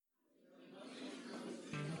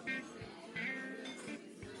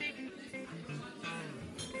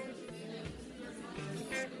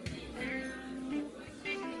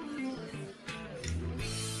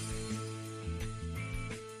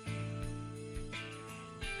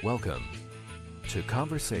Welcome to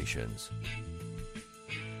Conversations.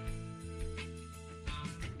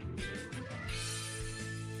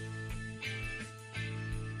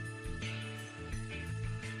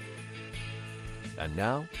 And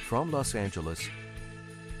now, from Los Angeles,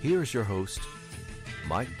 here's your host,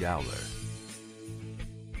 Mike Dowler.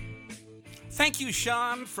 Thank you,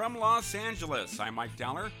 Sean, from Los Angeles. I'm Mike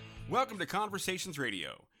Dowler. Welcome to Conversations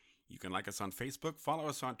Radio. You can like us on Facebook, follow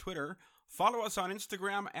us on Twitter, follow us on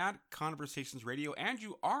Instagram at Conversations Radio, and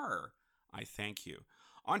you are. I thank you.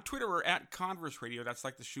 On Twitter, we're at Converse Radio. That's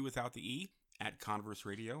like the shoe without the E, at Converse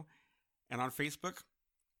Radio. And on Facebook,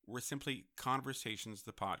 we're simply Conversations,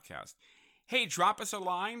 the podcast. Hey, drop us a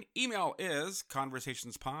line. Email is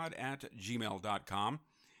conversationspod@gmail.com.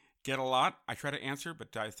 Get a lot. I try to answer,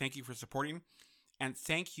 but thank you for supporting, and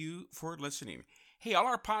thank you for listening. Hey, all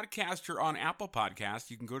our podcasts are on Apple Podcasts.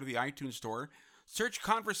 You can go to the iTunes store, search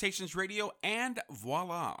Conversations Radio, and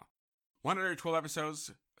voila. 112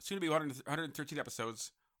 episodes, soon to be 113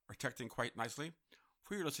 episodes, are tucked in quite nicely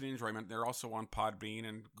for your listening enjoyment. They're also on Podbean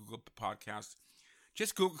and Google Podcasts.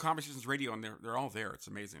 Just Google Conversations Radio, and they're all there. It's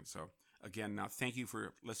amazing. So, again, thank you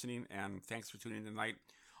for listening, and thanks for tuning in tonight.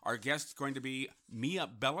 Our guest is going to be Mia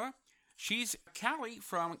Bella. She's Callie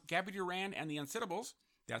from Gabby Duran and the Unsittables.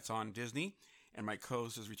 That's on Disney. And my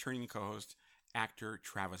co-host is returning co-host, actor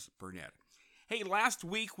Travis Burnett. Hey, last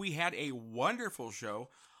week we had a wonderful show.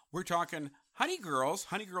 We're talking Honey Girls.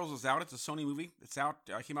 Honey Girls is out. It's a Sony movie. It's out.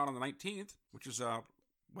 Came out on the 19th, which is, this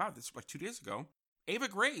was like 2 days ago. Ava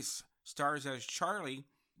Grace stars as Charlie,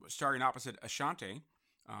 starring opposite Ashante.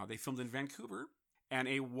 They filmed in Vancouver. And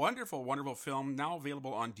a wonderful, wonderful film now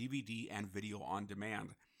available on DVD and video on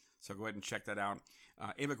demand. So go ahead and check that out.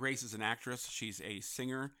 Ava Grace is an actress. She's a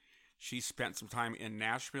singer. She spent some time in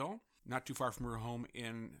Nashville, not too far from her home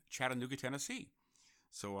in Chattanooga, Tennessee.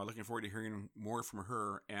 So looking forward to hearing more from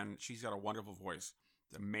her. And she's got a wonderful voice.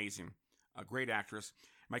 It's amazing. A great actress.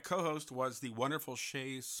 My co-host was the wonderful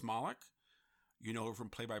Shay Smolik. You know her from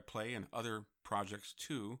Play by Play and other projects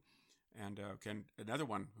too. And again, another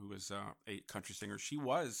one who is a country singer. She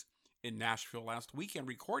was in Nashville last weekend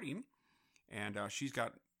recording, and she's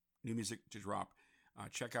got new music to drop.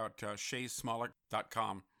 Check out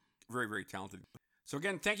shaysmolik.com. Very, very talented. So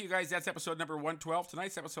again, thank you guys. That's episode number 112.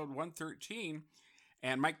 Tonight's episode 113.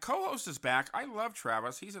 And my co-host is back. I love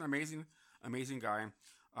Travis. He's an amazing, amazing guy.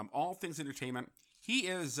 All things entertainment. He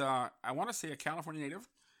is, I want to say, a California native,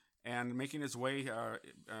 and making his way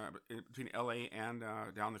between LA and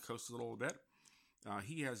down the coast a little bit.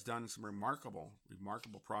 He has done some remarkable,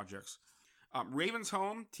 remarkable projects. Raven's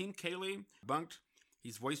Home, Team Kaylee, Bunked.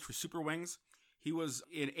 He's voiced for Super Wings. He was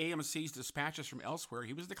in AMC's Dispatches from Elsewhere.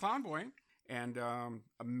 He was the Clown Boy. And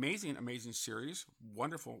amazing, amazing series.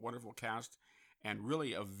 Wonderful, wonderful cast. And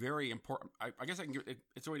really a very important, I guess I can give it,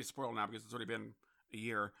 it's already spoiled now because it's already been a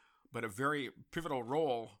year, but a very pivotal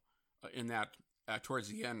role in that towards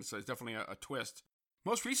the end. So it's definitely a twist.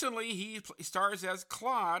 Most recently, he stars as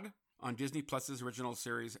Claude on Disney Plus's original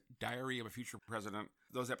series, Diary of a Future President.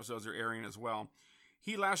 Those episodes are airing as well.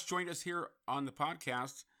 He last joined us here on the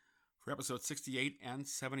podcast for episodes 68 and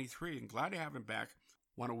 73. And glad to have him back.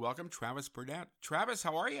 Want to welcome Travis Burnett. Travis,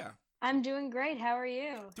 how are you? I'm doing great. How are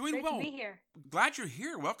you? Doing great well. To be here. Glad you're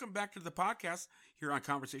here. Welcome back to the podcast here on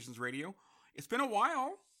Conversations Radio. It's been a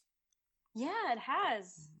while. Yeah, it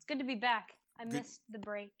has. It's good to be back. I missed the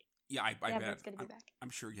break. Yeah, I bet. It's good to be back. I'm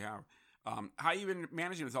sure you have. How you been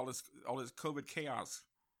managing with all this COVID chaos?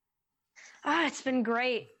 It's been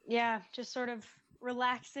great. Yeah, just sort of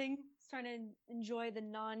relaxing, trying to enjoy the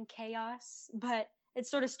non-chaos, but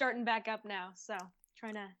it's sort of starting back up now, so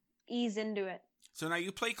trying to ease into it. So now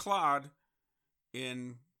you play Claude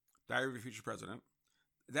in Diary of a Future President.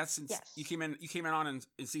 That's since yes. you came in on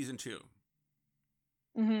in season 2.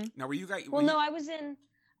 Mm-hmm. Now were you guys? Well, no, I was in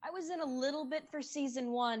a little bit for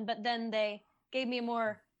season 1, but then they gave me a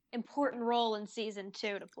more important role in season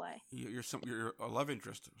 2 to play. You're a love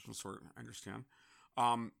interest of some sort. I understand.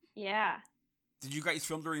 Yeah. Did you guys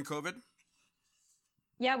film during COVID?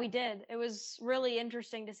 Yeah, we did. It was really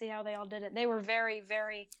interesting to see how they all did it. They were very,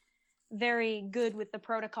 very, very good with the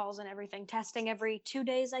protocols and everything. Testing every 2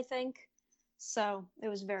 days, I think. So it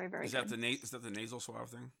was very, very good. Is that the nasal swab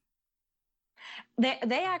thing?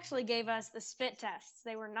 They actually gave us the spit tests.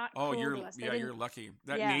 They were not cool to us. You're lucky.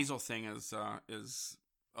 That nasal thing is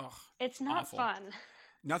it's not awful. fun.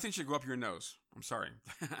 Nothing should go up your nose. I'm sorry.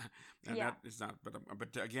 That is not.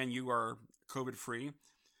 But again, you are COVID free,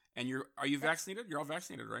 and are you vaccinated? You're all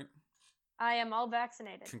vaccinated, right? I am all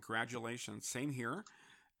vaccinated. Congratulations. Same here.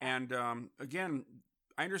 And again,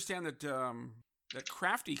 I understand that that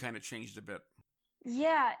Crafty kind of changed a bit.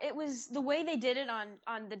 Yeah, it was the way they did it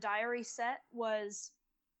on the Diary set was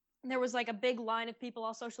there was like a big line of people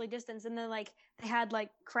all socially distanced, and then like they had like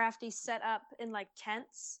Crafty set up in like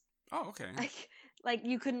tents. Oh, okay. Like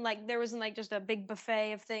you couldn't like there wasn't like just a big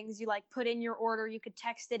buffet of things. You like put in your order, you could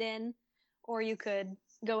text it in, or you could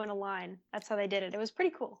go in a line. That's how they did it. It was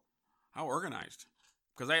pretty cool. How organized.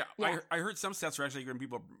 Because Yeah. I heard some sets are actually giving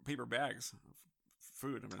people paper bags of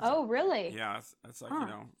food. I mean, Oh, really? yeah, that's like, Huh. you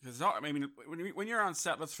know, because I mean, when you're on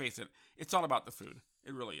set, let's face it, it's all about the food.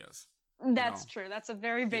 It really is. That's know. true. That's a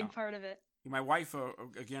very big Yeah. part of it. My wife,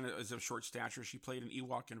 again, is of short stature. She played an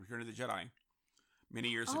Ewok in Return of the Jedi many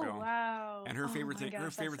years Oh, ago. wow. And her Oh favorite my thing, her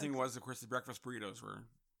gosh, favorite that's thing so was, of course, the breakfast burritos were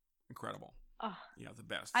incredible. Oh, Yeah, the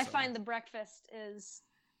best. I So, find the breakfast is,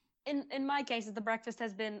 in my case, the breakfast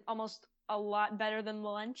has been almost a lot better than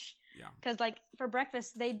lunch. yeah. Because like for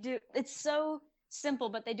breakfast, they do it's so simple,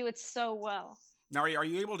 but they do it so well. Now, are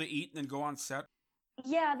you able to eat and then go on set?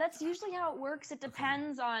 Yeah, that's usually how it works. It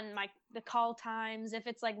depends on the call times. If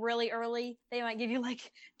it's like really early, they might give you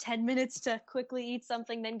like 10 minutes to quickly eat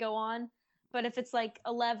something, then go on. But if it's like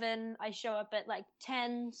 11, I show up at like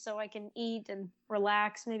 10 so I can eat and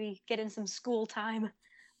relax, maybe get in some school time,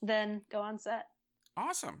 then go on set.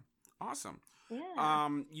 Awesome. Awesome. Yeah.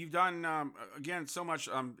 You've done, again, so much.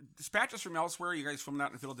 Dispatches from Elsewhere, you guys filmed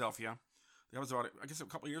that in Philadelphia. That was about, I guess, a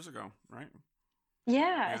couple years ago, right?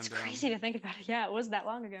 Yeah, it's And, crazy to think about it. Yeah, it was that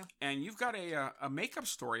long ago. And you've got a makeup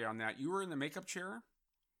story on that. You were in the makeup chair,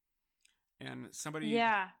 and somebody.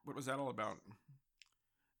 Yeah. What was that all about?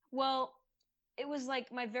 Well, it was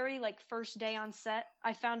like my very like first day on set.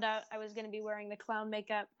 I found out I was going to be wearing the clown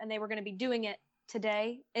makeup and they were going to be doing it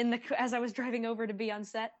today as I was driving over to be on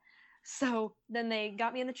set. So then they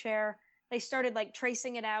got me in the chair. They started like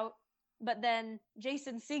tracing it out, but then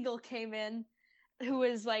Jason Segel came in, who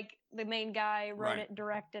was like the main guy, wrote Right. it,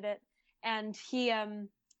 directed it, and he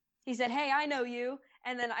said, "Hey, I know you."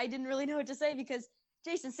 And then I didn't really know what to say because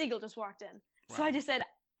Jason Segel just walked in. So Wow. I just said,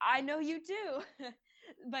 "I know you too."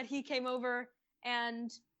 But he came over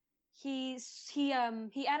and he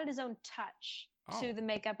added his own touch Oh. to the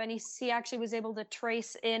makeup, and he actually was able to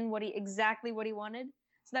trace in exactly what he wanted.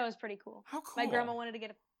 So that was pretty cool. How cool. My grandma wanted to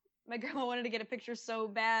get a picture so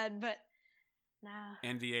bad, but nah.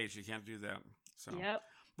 NDH, you can't do that. So. Yep.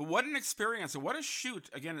 But what an experience and what a shoot!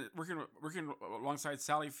 Again, working alongside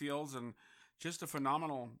Sally Fields, and just a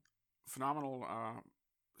phenomenal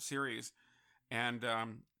series, and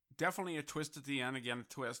definitely a twist at the end. Again, a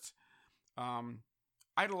twist.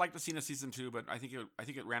 I'd like to see a season 2, but I think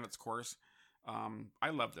it ran its course. I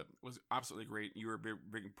loved it. It was absolutely great. You were a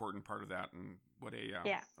big important part of that, and what a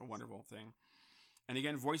wonderful thing. And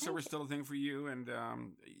again, voiceover is still a thing for you, and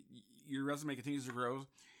your resume continues to grow.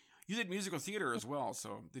 You did musical theater as well,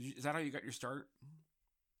 so is that how you got your start?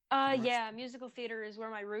 Yeah, musical theater is where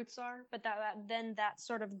my roots are, but that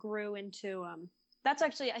sort of grew into that's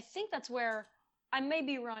actually, I think that's where, I may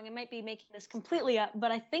be wrong, I might be making this completely up,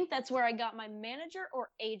 but I think that's where I got my manager or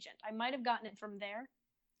agent. I might have gotten it from there.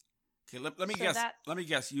 Okay, let me guess. Let me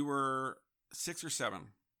guess. You were 6 or 7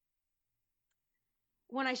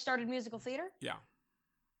 when I started musical theater. Yeah.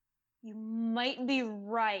 You might be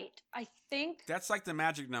right. I think that's like the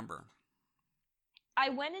magic number. I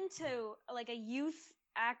went into like a youth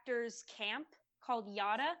actors camp called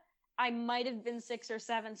YADA. I might have been 6 or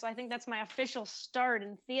 7, so I think that's my official start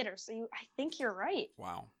in theater. So I think you're right.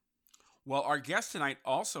 Wow. Well, our guest tonight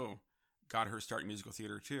also got her start in musical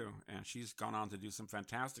theater too, and she's gone on to do some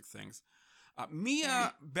fantastic things.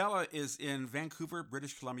 Mia Bella is in Vancouver,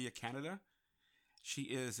 British Columbia, Canada. She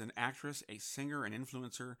is an actress, a singer, an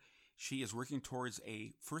influencer. She is working towards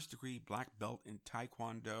a first-degree black belt in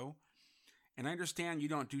Taekwondo. And I understand you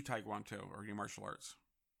don't do Taekwondo or any martial arts.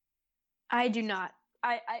 I do not.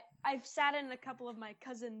 I've sat in a couple of my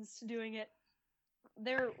cousins doing it.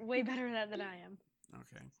 They're way better at it than I am.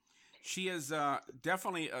 Okay. She is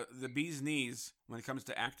definitely the bee's knees when it comes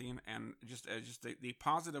to acting, and just the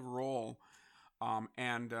positive role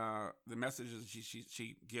and the messages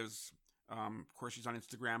she gives. Of course, she's on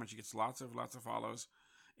Instagram, and she gets lots of follows.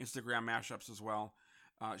 Instagram mashups as well.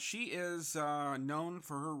 She is known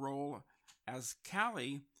for her role as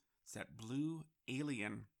Callie, it's that blue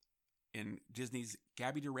alien in Disney's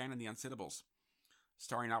Gabby Duran and the Unsittables,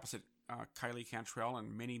 starring opposite Kylie Cantrell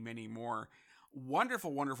and many, many more.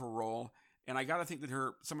 Wonderful, wonderful role. And I got to think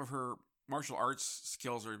that some of her martial arts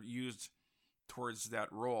skills are used towards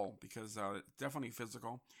that role, because it's definitely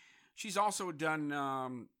physical. She's also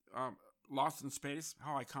done Lost in Space.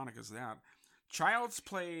 How iconic is that? Child's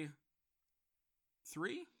Play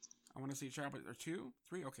 3? I want to say Child's Play 2?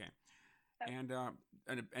 3? Okay. And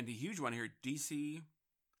a huge one here, DC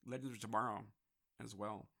Legends of Tomorrow. as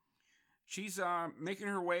well. She's making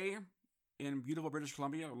her way in beautiful British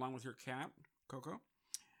Columbia along with her cat, Coco.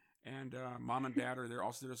 And mom and dad are there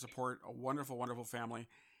also there to support a wonderful, wonderful family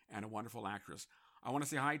and a wonderful actress. I want to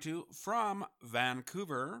say hi to, from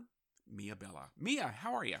Vancouver, Mia Bella. Mia,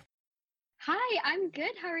 how are you? Hi, I'm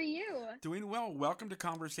good. How are you? Doing well. Welcome to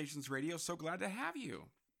Conversations Radio. So glad to have you.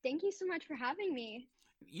 Thank you so much for having me.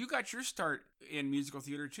 You got your start in musical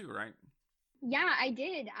theater too, right? Yeah, I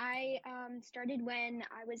did. I started when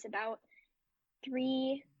I was about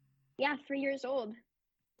 3 years old.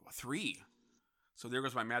 3. So there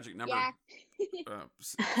goes my magic number. Yeah.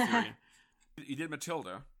 Theory. You did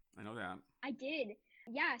Matilda. I know that. I did.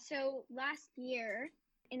 Yeah, so last year,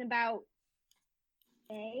 in about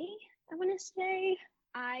May, I want to say,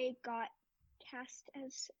 I got cast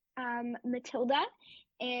as Matilda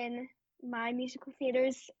in my musical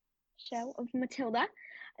theater's show of Matilda,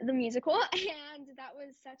 the musical, and that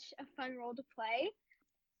was such a fun role to play.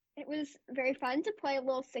 It was very fun to play a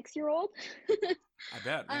little 6-year-old. I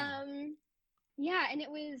bet. Yeah. Yeah, and it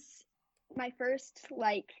was my first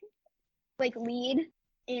like lead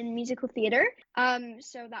in musical theater.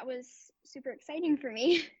 So that was super exciting for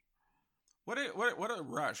me. What a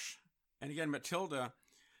rush! And again, Matilda,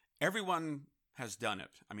 everyone has done it.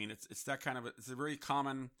 I mean, it's that kind of it's a very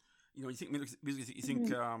common. You know, you think music, you think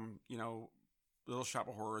you know, Little Shop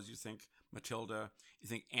of Horrors. You think Matilda. You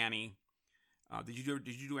think Annie. Did you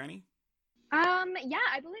do Annie? Yeah,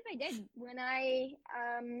 I believe I did. When I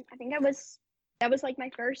think that was like my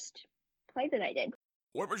first play that I did.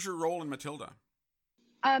 What was your role in Matilda?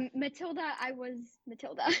 Matilda, I was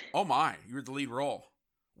Matilda. Oh my, you were the lead role.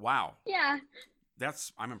 Wow. Yeah.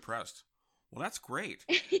 I'm impressed. Well, that's great.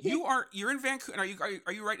 You're in Vancouver.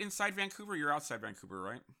 Are you right inside Vancouver? You're outside Vancouver,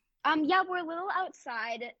 right? Yeah, we're a little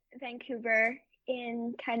outside Vancouver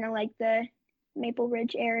in kind of like the Maple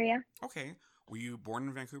Ridge area. Okay. Were you born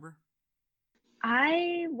in Vancouver?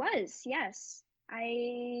 I was, yes.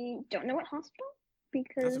 I don't know what hospital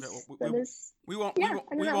because we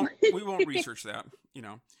won't research that, you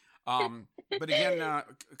know. But again,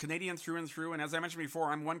 Canadian through and through, and as I mentioned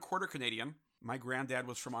before, I'm 1/4 Canadian. My granddad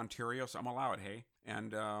was from Ontario, so I'm allowed, hey.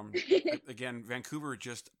 And again, Vancouver,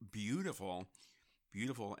 just beautiful,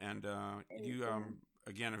 and you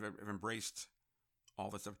again have embraced all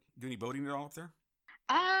this stuff. Do any boating at all up there?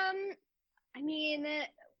 I mean,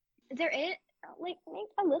 there is like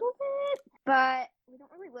a little bit, but we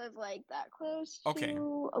don't really live like that close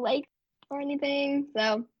to a lake or anything.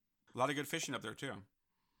 So a lot of good fishing up there too.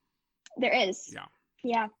 There is.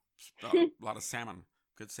 Yeah. A lot of salmon,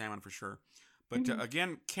 good salmon for sure. But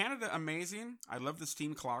again, Canada, amazing. I love the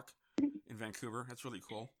steam clock in Vancouver. That's really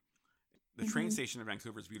cool. The train station in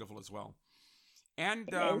Vancouver is beautiful as well. And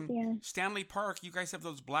Stanley Park, you guys have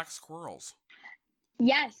those black squirrels.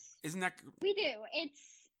 Yes. Isn't that? We do.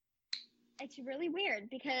 It's really weird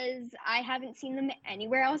because I haven't seen them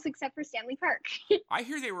anywhere else except for Stanley Park. I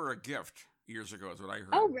hear they were a gift years ago. Is what I heard.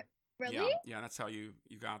 Oh, really? Yeah. That's how you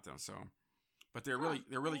got them. So, but they're really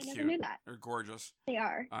cute. Never knew that. They're gorgeous. They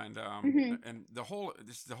are. And and the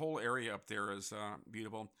whole area up there is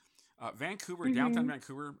beautiful. Vancouver, downtown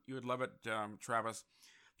Vancouver, you would love it, Travis.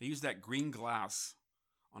 They use that green glass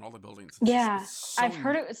on all the buildings. It's so I've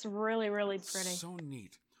heard it was really, really pretty. So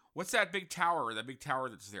neat. What's that big tower? That big tower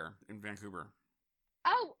that's there in Vancouver?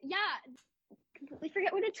 Oh yeah, completely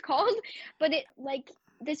forget what it's called, but it like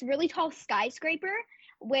this really tall skyscraper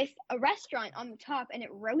with a restaurant on the top, and it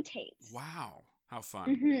rotates. Wow, how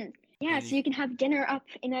fun! Yeah, so you can have dinner up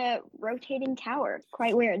in a rotating tower.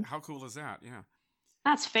 Quite weird. How cool is that? Yeah,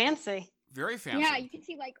 that's fancy. Very fancy. Yeah, you can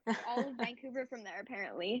see like all of Vancouver from there.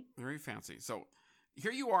 Apparently. Very fancy. So.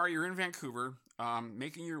 Here you are, you're in Vancouver,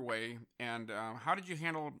 making your way, and how did you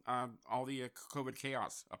handle all the COVID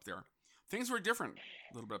chaos up there? Things were different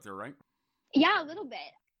a little bit up there, right? Yeah, a little bit.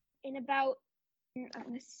 In about, I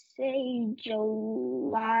want to say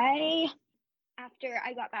July, after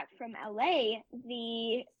I got back from LA,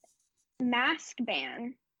 the mask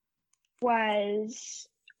ban was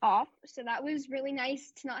off, so that was really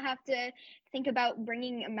nice to not have to think about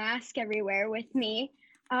bringing a mask everywhere with me,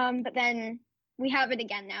 but then we have it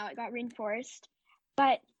again now. It got reinforced.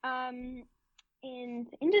 But in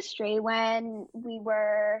the industry, when we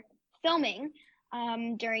were filming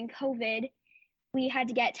during COVID, we had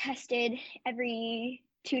to get tested every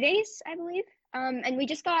 2 days, I believe. And we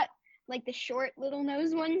just got like the short little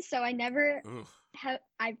nose one. So I've never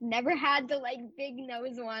had the like big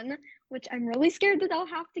nose one, which I'm really scared that I'll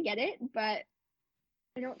have to get it. But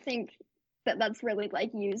I don't think that that's really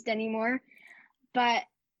like used anymore. But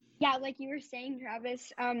yeah, like you were saying,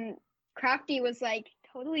 Travis, Crafty was like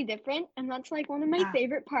totally different, and that's like one of my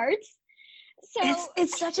favorite parts. So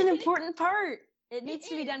It's such an important part. It needs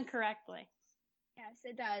to be done correctly. Yes,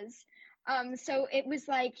 it does. So it was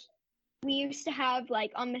like we used to have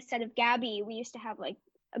like on the set of Gabby, we used to have like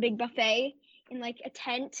a big buffet in like a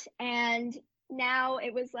tent, and now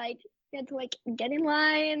it was like you had to like get in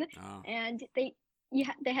line, and they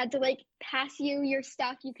had to like pass you your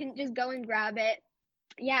stuff. You couldn't just go and grab it.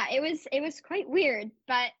 Yeah, it was quite weird,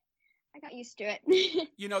 but I got used to it.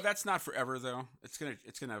 You know, that's not forever though. It's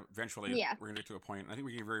gonna eventually. Yeah. We're gonna get to a point. I think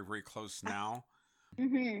we're getting very, very close now.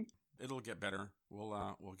 Mm-hmm. It'll get better.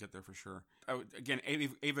 We'll get there for sure. Again,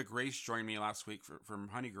 Ava Grace joined me last week from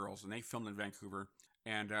Honey Girls, and they filmed in Vancouver.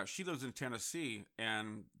 And she lives in Tennessee.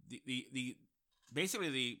 And the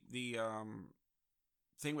basically the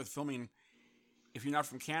thing with filming, if you're not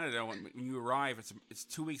from Canada, when you arrive, it's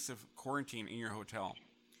 2 weeks of quarantine in your hotel.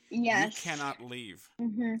 Yes. You cannot leave,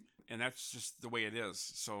 Mm-hmm. and that's just the way it is.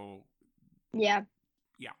 So Yeah.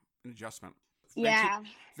 an adjustment. Yeah.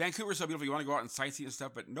 Vancouver's so beautiful. You want to go out and sightsee and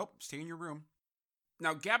stuff, but nope, stay in your room.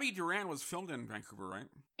 Now, Gabby Duran was filmed in Vancouver, right?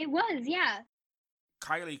 It was, yeah.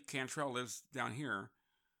 Kylie Cantrell lives down here,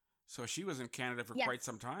 so she was in Canada for Yes. quite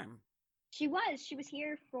some time. She was. She was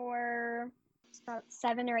here for about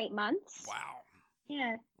 7 or 8 months. Wow.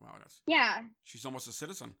 Yeah. Wow, Yeah. she's almost a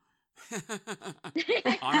citizen.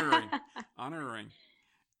 Honoring.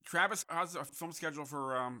 Travis, how's the film schedule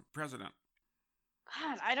for President?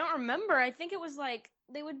 God, I don't remember. I think it was like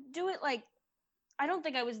they would do it like I don't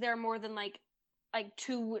think I was there more than like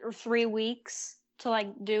 2 or 3 weeks to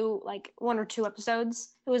like do like 1 or 2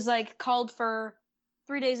 episodes. It was like called for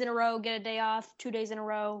 3 days in a row, get a day off, 2 days in a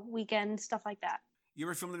row, weekend, stuff like that. You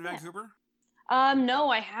ever filmed in Vancouver? No,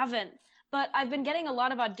 I haven't. But I've been getting a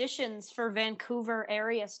lot of auditions for Vancouver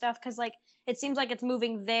area stuff because like it seems like it's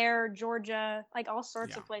moving there, Georgia, like all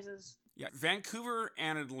sorts of places. Yeah, Vancouver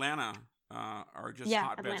and Atlanta are just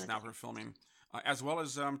hotbeds Atlanta's now for filming, as well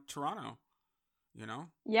as Toronto. You know.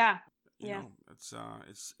 Yeah. You know,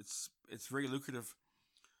 it's very lucrative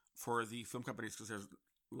for the film companies because there's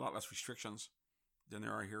a lot less restrictions than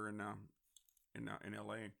there are here in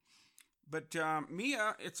LA. But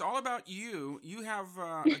Mia, it's all about you. You have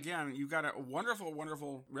again, you got a wonderful,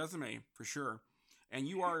 wonderful resume for sure, and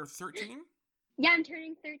you are 13. Yeah, I'm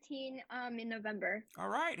turning 13 in November. All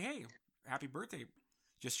right, hey, happy birthday!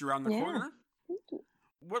 Just around the corner. Thank you.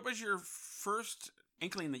 What was your first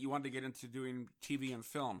inkling that you wanted to get into doing TV and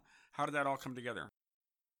film? How did that all come together?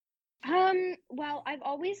 Well, I've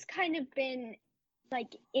always kind of been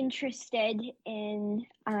like interested in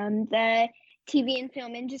the TV and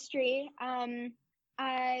film industry.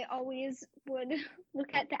 I always would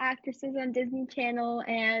look at the actresses on Disney Channel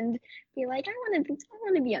and be like, I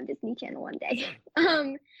want to be on Disney Channel one day.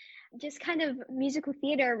 Just kind of musical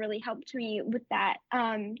theater really helped me with that.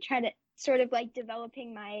 Try to sort of like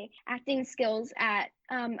developing my acting skills at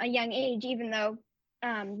a young age, even though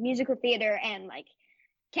musical theater and like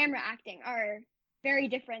camera acting are very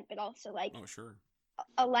different, but also like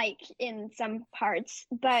alike in some parts.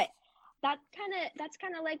 But that's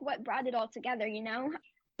kind of like what brought it all together, you know.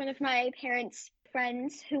 One of my parents'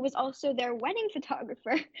 friends, who was also their wedding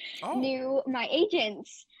photographer, knew my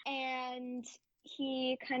agents, and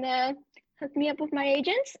he kind of hooked me up with my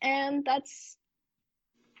agents, and that's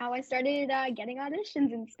how I started getting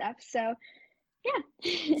auditions and stuff. So,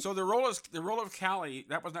 yeah. So the role of Callie,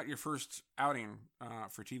 that was not your first outing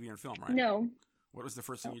for TV and film, right? No. What was the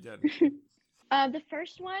first thing you did? The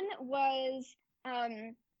first one was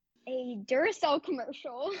a Duracell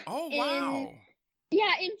commercial. Oh wow!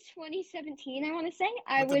 In 2017, I want to say.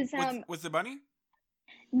 I was with the bunny.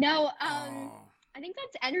 No, I think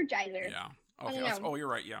that's Energizer. Yeah. Okay. Oh, you're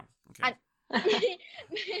right. Yeah. Okay. But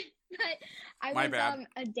I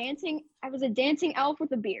was a dancing elf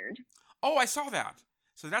with a beard. Oh, I saw that.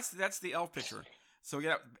 So that's the elf picture. So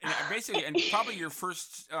yeah, and basically, and probably your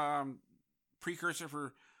first precursor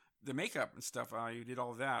for the makeup and stuff. You did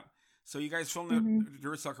all of that. So you guys filmed the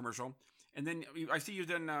Duracell commercial, and then I see you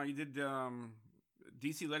did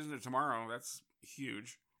DC Legends of Tomorrow. That's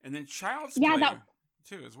huge, and then Child's Play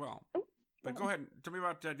too as well. But go ahead, tell me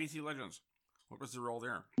about DC Legends. What was the role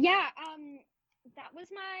there? Yeah, that was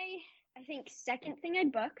my, I think, second thing I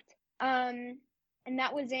booked, and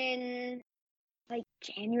that was in like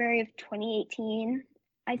January of 2018,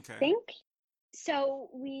 I think. So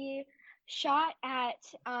we shot at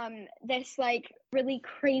this like really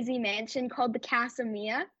crazy mansion called the Casa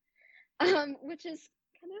Mia, which is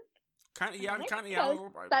kind of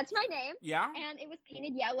yellow. That's my name. Yeah. And it was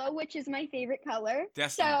painted yellow, which is my favorite color.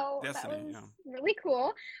 Destiny. That was really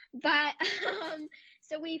cool. But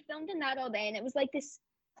so we filmed in that all day, and it was like this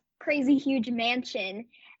crazy huge mansion.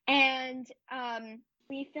 And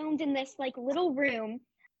we filmed in this like little room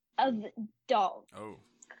of dolls. Oh.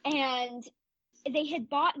 And they had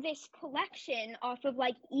bought this collection off of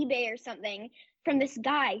like eBay or something from this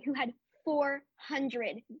guy who had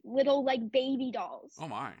 400 little like baby dolls. Oh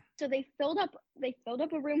my. So they filled up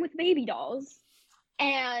a room with baby dolls,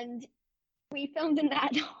 and we filmed in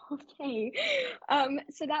that all day.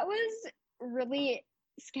 So that was really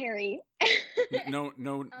scary. No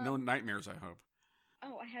nightmares, I hope.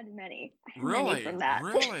 Oh, I had many. Really? From that.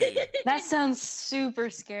 Really? That sounds super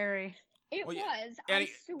scary. It Well, was. and I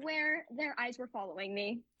swear their eyes were following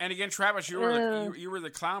me. And again, Travis, you were the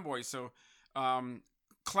clown boy. So,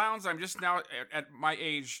 clowns. I'm just now at my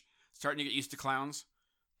age starting to get used to clowns.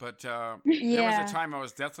 But there was a time I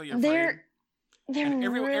was deathly afraid. They're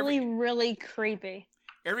really creepy.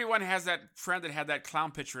 Everyone has that friend that had that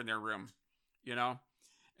clown picture in their room, you know,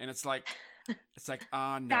 and it's like,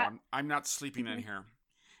 no, I'm not sleeping in here,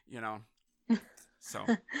 you know. So,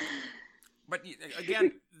 but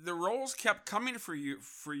again, the roles kept coming for you,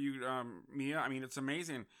 Mia. I mean, it's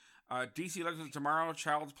amazing. DC Legends of Tomorrow,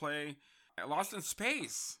 Child's Play, Lost in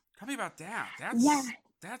Space. Tell me about that.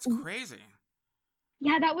 That's crazy.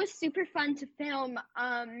 Yeah, that was super fun to film.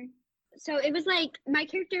 So it was like my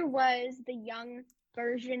character was the young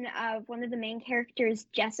version of one of the main characters,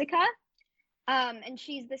 Jessica. And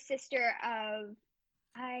she's the sister of,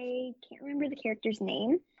 I can't remember the character's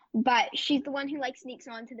name, but she's the one who like sneaks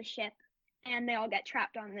onto the ship and they all get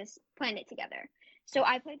trapped on this planet together. So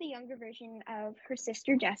I played the younger version of her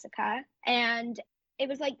sister, Jessica. And it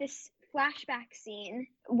was like this flashback scene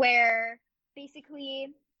where basically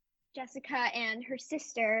Jessica and her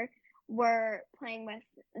sister were playing with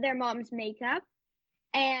their mom's makeup,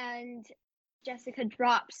 and Jessica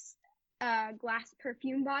drops a glass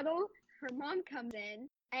perfume bottle. Her mom comes in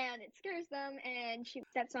and it scares them, and she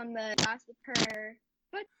steps on the glass with her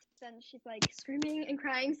foot, and she's like screaming and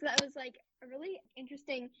crying. So that was like a really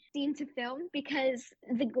interesting scene to film because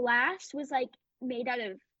the glass was like made out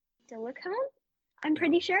of silicone, I'm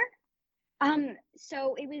pretty sure.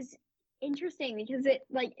 So it was interesting because it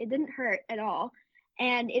didn't hurt at all,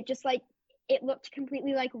 and it just like it looked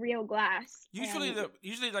completely like real glass. Usually the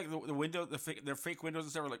window, the fake windows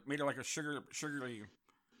and stuff are like made of like a sugary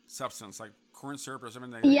substance, like corn syrup or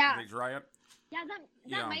something. They dry it. Yeah,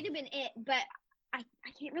 that might have been it, but I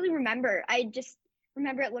can't really remember. I just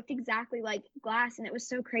remember it looked exactly like glass, and it was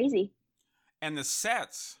so crazy. And the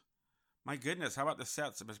sets, my goodness, how about the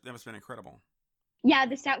sets? That must have been incredible. Yeah,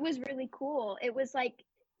 the set was really cool. It was like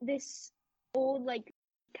this old, like,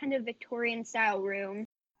 kind of Victorian style room,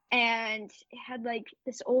 and it had like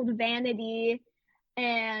this old vanity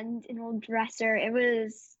and an old dresser. It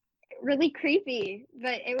was really creepy,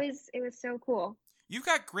 but it was so cool. You've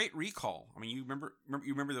got great recall. I mean, you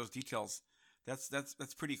remember those details.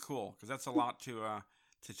 That's pretty cool because that's a lot to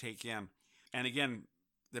take in. And again,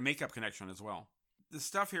 the makeup connection as well. The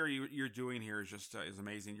stuff here you're doing here is just is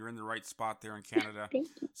amazing. You're in the right spot there in Canada. Thank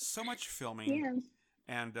you. So much filming. Yeah.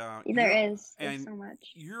 And there's and so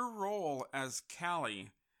much. Your role as Callie,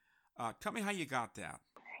 tell me how you got that.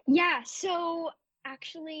 Yeah, so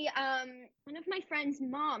actually, one of my friend's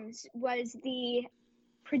moms was the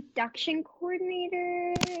production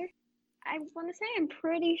coordinator. I want to say, I'm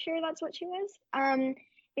pretty sure that's what she was.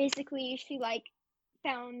 Basically, she like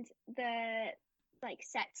found the like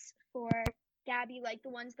sets for Gabby, like the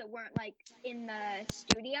ones that weren't like in the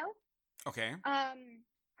studio. Okay.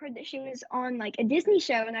 Heard that she was on like a Disney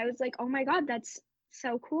show, and I was like, oh my god, that's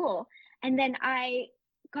so cool. And then I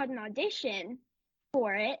got an audition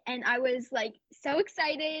for it, and I was like so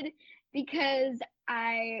excited because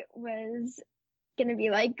I was gonna be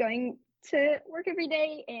like going to work every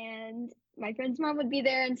day, and my friend's mom would be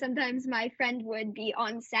there, and sometimes my friend would be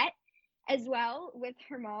on set as well with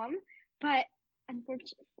her mom, but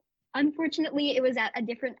unfortunately it was at a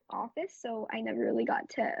different office, so I never really got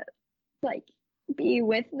to like be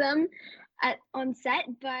with them on set.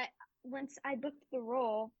 But once I booked the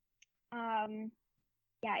role,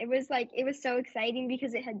 it was so exciting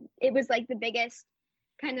because it was like the biggest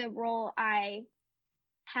kind of role I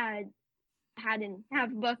have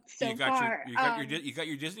booked so far. You got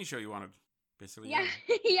your Disney show you wanted, basically. Yeah.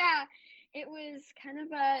 Yeah, it was kind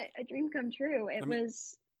of a dream come true. It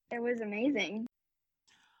was amazing.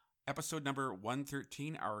 Episode number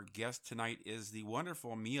 113. Our guest tonight is the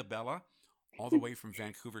wonderful Mia Bella, all the way from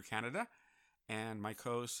Vancouver, Canada, and my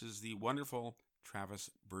co-host is the wonderful Travis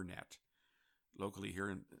Burnett, locally here.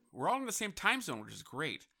 And we're all in the same time zone, which is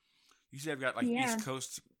great. Usually I've got like East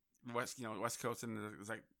Coast, West Coast, and it's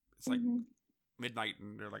like midnight,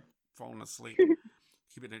 and they're like falling asleep.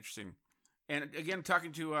 Keep it interesting. And again,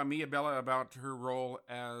 talking to Mia Bella about her role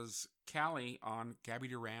as Callie on Gabby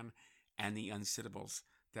Duran and the Unsittables.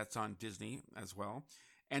 That's on Disney as well.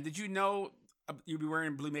 And did you know you'd be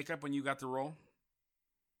wearing blue makeup when you got the role?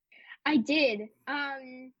 I did.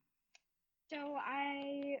 So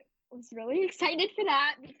I was really excited for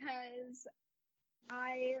that because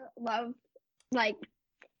I love like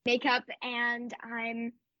makeup and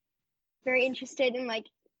I'm very interested in like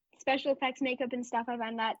special effects makeup and stuff. I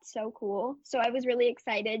find that so cool. So I was really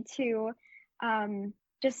excited to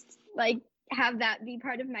just like have that be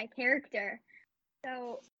part of my character.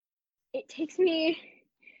 So it takes me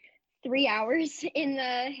 3 hours in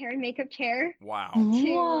the hair and makeup chair. Wow.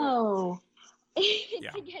 Whoa. To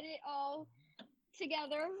get it all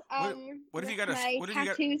together. What if you with got a my what if you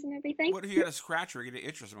got tattoos and everything? what if you got a scratch or get an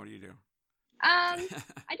itch or something? What do you do? I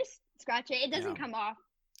just scratch it. It doesn't Yeah. come off.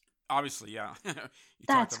 Obviously, yeah. You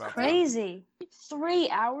That's talked about crazy. 3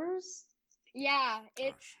 hours? Yeah, that.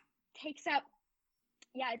 it Gosh. takes up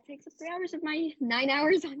 3 hours of my 9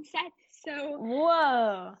 hours on set. So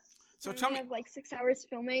Whoa. So I tell only me have like 6 hours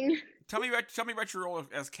filming. tell me about your role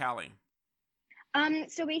as Callie.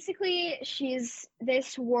 So basically she's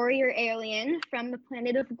this warrior alien from the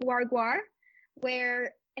planet of Guar,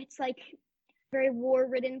 where it's like a very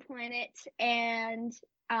war-ridden planet, and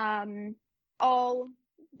all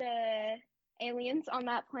the aliens on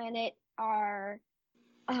that planet are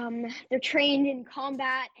they're trained in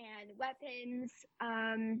combat and weapons,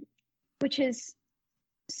 which is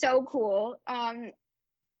so cool.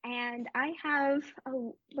 And I have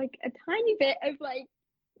a tiny bit of like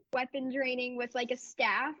weapon training with like a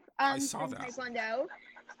staff I saw from that. Taekwondo.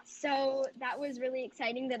 So that was really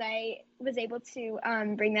exciting that I was able to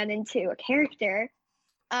bring that into a character.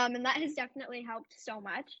 And that has definitely helped so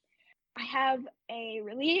much. I have a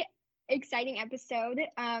really exciting episode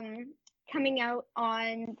coming out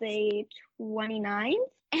on the 29th.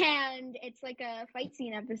 And it's like a fight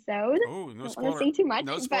scene episode. Oh, no I don't want spoilers. to say too much,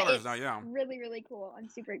 No but spoilers it's now, yeah. really, really cool. I'm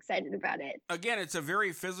super excited about it. Again, it's a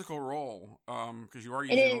very physical role because you are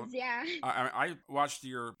It using. is, yeah. I watched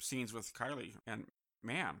your scenes with Kylie, and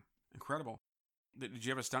man, incredible. Did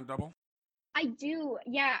you have a stunt double? I do,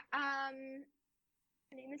 yeah.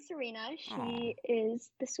 Her name is Serena. She is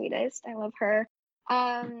the sweetest. I love her.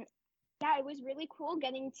 Yeah, it was really cool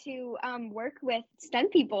getting to work with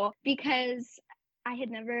stunt people because I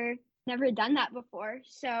had never done that before.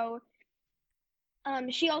 So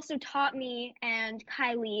she also taught me and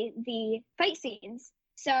Kylie the fight scenes.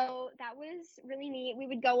 So that was really neat. We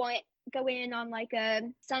would go in on like a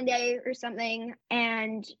Sunday or something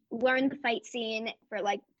and learn the fight scene for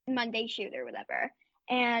like Monday shoot or whatever.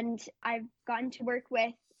 And I've gotten to work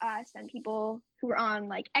with some people who were on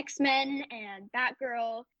like X-Men and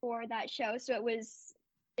Batgirl for that show. So it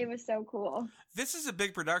was so cool. This is a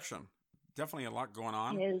big production. Definitely a lot going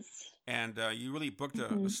on. It is. And you really booked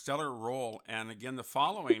a stellar role. And again, the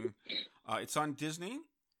following, it's on Disney.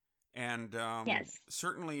 And Yes.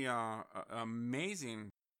 certainly amazing.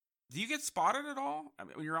 Do you get spotted at all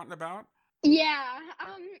when you're out and about? Yeah.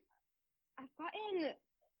 I've gotten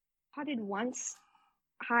spotted once.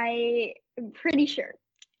 I'm pretty sure.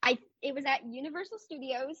 It was at Universal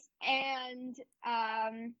Studios, and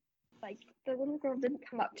like the little girl didn't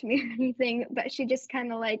come up to me or anything, but she just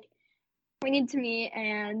kind of like pointed to me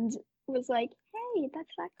and was like, "Hey, that's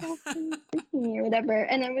that girl from Disney or whatever,"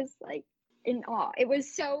 and I was like in awe. It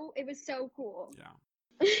was so cool.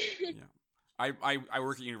 Yeah. Yeah. I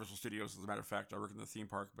work at Universal Studios, as a matter of fact. I work in the theme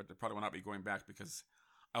park, but I probably will not be going back because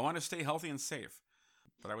I want to stay healthy and safe.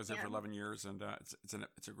 But I was there for 11 years, and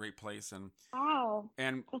it's a great place. And Wow,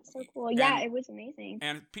 and that's so cool. Yeah, it was amazing.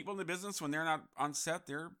 And people in the business, when they're not on set,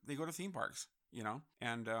 they go to theme parks, you know,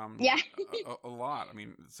 and Yeah. a lot. I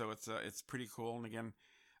mean, so it's pretty cool. And again,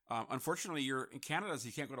 unfortunately, you're in Canada, so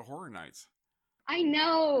you can't go to horror nights. I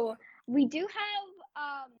know. We do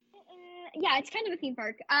have yeah, it's kind of a theme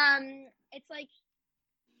park. It's like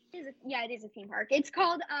it is a theme park. It's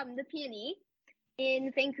called the Peony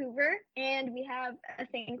in Vancouver, and we have a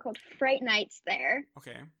thing called Fright Nights there.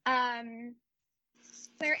 Okay.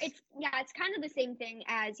 Where it's kind of the same thing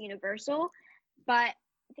as Universal, but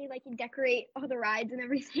they like decorate all the rides and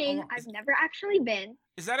everything. I've never actually been.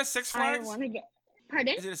 Is that a Six Flags? I want to get.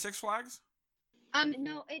 Pardon? Is it a Six Flags?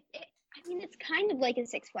 No, I mean, it's kind of like a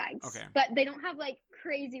Six Flags. Okay. But they don't have like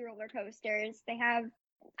crazy roller coasters.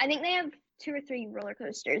 I think they have 2 or 3 roller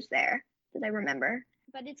coasters there that I remember.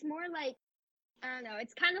 But it's more like, I don't know,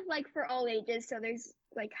 it's kind of like for all ages. So there's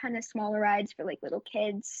like kind of smaller rides for like little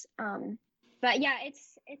kids. But yeah,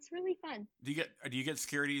 it's really fun. Do you get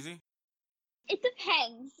scared easy? It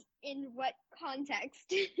depends in what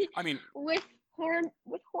context. I mean, with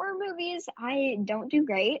horror movies, I don't do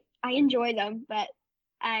great. I enjoy them, but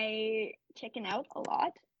I chicken out a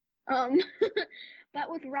lot. But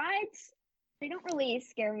with rides, they don't really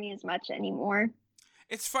scare me as much anymore.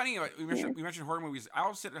 It's funny. We mentioned horror movies.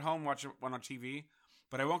 I'll sit at home watch one on TV,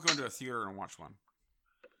 but I won't go into a theater and watch one.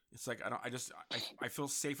 It's like I feel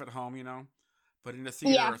safe at home, you know. But in the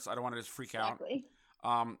theater, I don't want to just freak Exactly.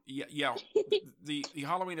 out. The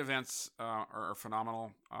Halloween events are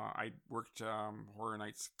phenomenal. I worked horror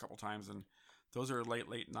nights a couple times, and those are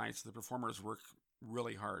late nights. The performers work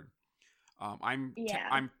really hard. I'm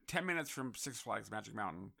 10 minutes from Six Flags Magic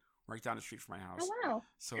Mountain, right down the street from my house. Oh wow!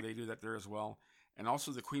 So they do that there as well. And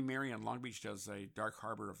also the Queen Mary in Long Beach does a Dark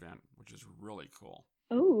Harbor event, which is really cool.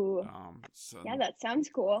 Ooh. Yeah, that sounds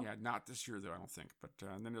cool. Yeah, not this year though, I don't think. But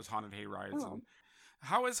and then there's haunted hay rides. And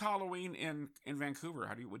how is Halloween in Vancouver?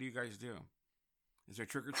 What do you guys do? Is there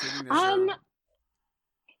trick or treating?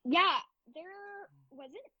 Yeah, there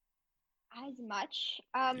wasn't as much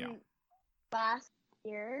last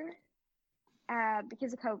year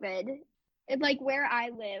because of COVID. Like where I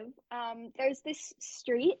live, there's this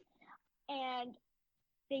street, and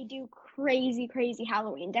they do crazy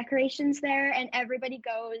Halloween decorations there, and everybody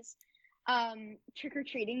goes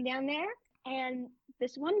trick-or-treating down there. And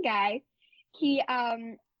this one guy, he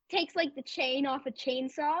takes like the chain off a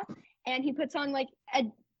chainsaw, and he puts on like a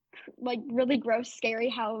really gross, scary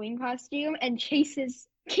Halloween costume and chases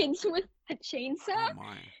kids with a chainsaw. Oh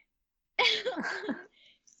my.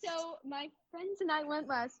 So my friends and I went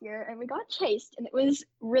last year, and we got chased, and it was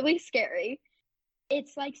really scary.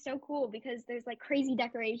 It's like so cool because there's like crazy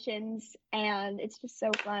decorations, and it's just so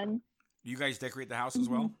fun. Do you guys decorate the house as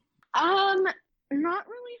well? Not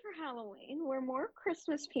really for Halloween. We're more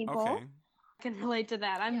Christmas people. Okay. I can relate to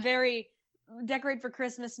that. I'm very decorate for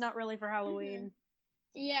Christmas, not really for Halloween.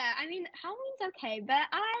 Mm-hmm. Yeah, I mean Halloween's okay, but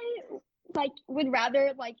I would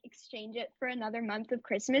rather exchange it for another month of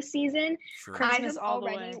Christmas season. Sure. Christmas all the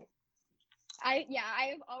way. I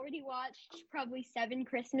have already watched probably 7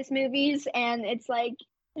 Christmas movies, and it's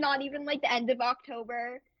not even the end of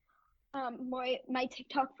October. My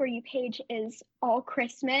TikTok For You page is all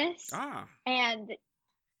Christmas. And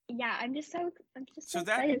yeah, I'm just so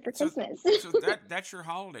excited for Christmas. So that's your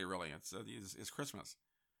holiday, really. It's Christmas.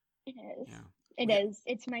 It is. Yeah. It is.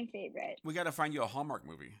 It's my favorite. We got to find you a Hallmark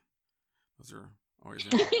movie. Those are always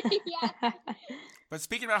Yeah. But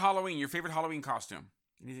speaking about Halloween, your favorite Halloween costume?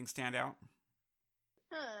 Anything stand out?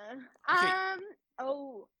 Okay.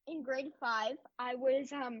 In grade 5, I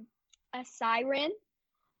was a siren,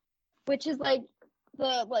 which is the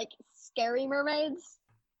scary mermaids,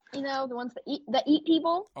 the ones that eat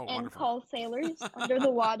people and wonderful. Call sailors under the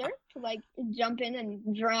water to jump in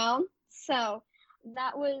and drown. So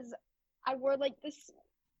that was, I wore this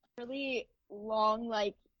really long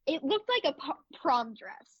it looked like a prom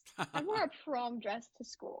dress. I wore a prom dress to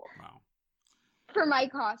school. Wow. For my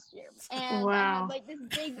costume, and wow. I had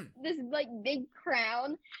this big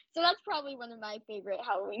crown. So that's probably one of my favorite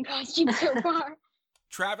Halloween costumes so far.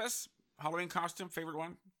 Travis, Halloween costume, favorite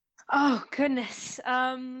one? Oh goodness.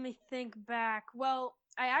 Let me think back. Well,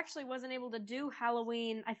 I actually wasn't able to do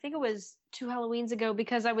Halloween. I think it was 2 Halloweens ago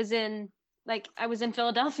because I was in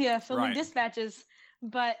Philadelphia filming dispatches.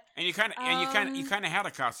 But you kind of had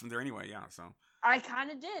a costume there anyway, yeah. So I kind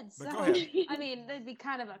of did. So go ahead. I mean, it'd be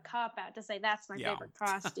kind of a cop out to say that's my favorite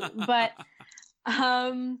costume. But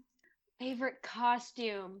favorite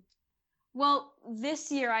costume. Well,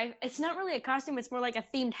 this year it's not really a costume, it's more like a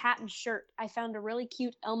themed hat and shirt. I found a really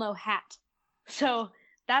cute Elmo hat. So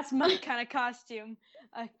that's my kind of costume.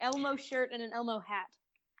 An Elmo shirt and an Elmo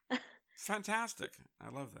hat. Fantastic. I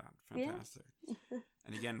love that. Fantastic. Yeah.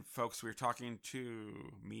 And again, folks, we're talking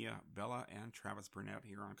to Mia Bella and Travis Burnett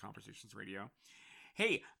here on Conversations Radio.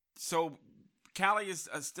 Hey, so Callie is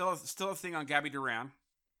still a thing on Gabby Duran.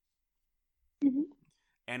 Mm-hmm.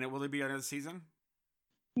 And will there be another season?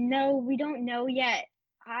 No, we don't know yet.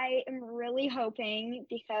 I am really hoping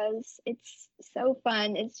because it's so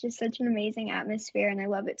fun. It's just such an amazing atmosphere, and I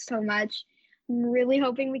love it so much. I'm really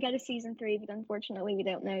hoping we get a season 3, but unfortunately, we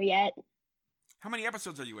don't know yet. How many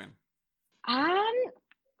episodes are you in? I'm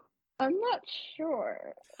not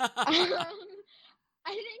sure. I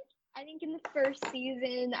think in the first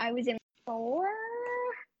season I was in 4.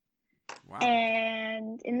 Wow.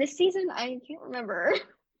 And in this season I can't remember.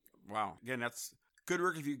 Wow. Again, that's good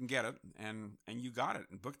work if you can get it, and you got it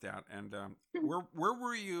and booked that. And where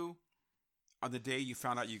were you on the day you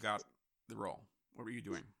found out you got the role? What were you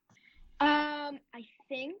doing? I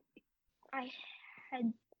think I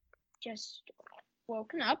had just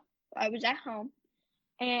woken up. I was at home,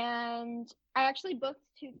 and I actually booked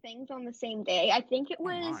 2 things on the same day. I think it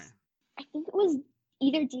was I think it was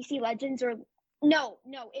either DC Legends or no,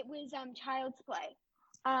 it was Child's Play.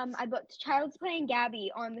 I booked Child's Play and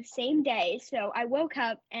Gabby on the same day. So I woke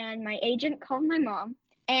up and my agent called my mom,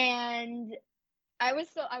 and I was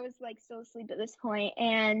like still asleep at this point,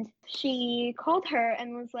 and she called her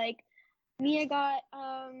and was like, Mia got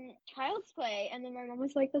Child's Play, and then my mom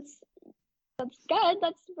was like, that's good,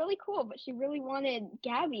 that's really cool, but she really wanted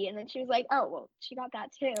Gabby, and then she was like, oh well, she got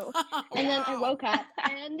that too. And then I woke up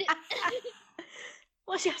and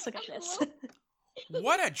well, she also got this.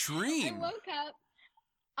 What a dream. I woke up.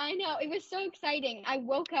 I know, it was so exciting. I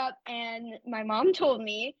woke up and my mom told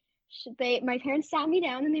me, my parents sat me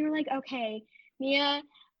down and they were like, okay, Mia,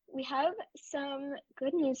 we have some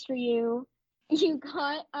good news for you. You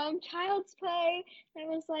got Child's Play. And I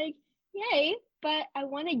was like, yay, but I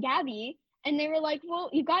wanted Gabby. And they were like, well,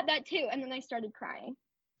 you got that too. And then I started crying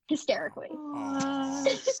hysterically. Aw.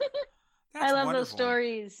 I love wonderful. those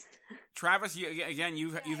stories. Travis,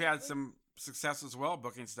 you've had some success as well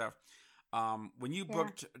booking stuff. When you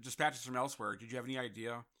booked Dispatches from Elsewhere, did you have any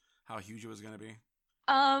idea how huge it was going to be?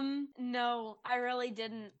 No, I really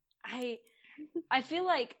didn't. I feel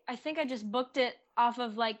like I think I just booked it off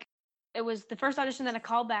of like it was the first audition, then a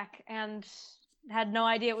callback, and had no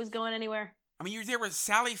idea it was going anywhere. I mean, you're there with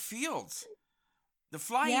Sally Fields, the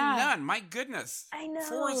Flying Yeah. Nun. My goodness, I know.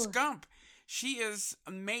 Forrest Gump. She is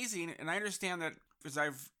amazing, and I understand that because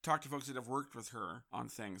I've talked to folks that have worked with her on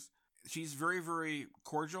things. She's very, very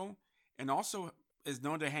cordial, and also is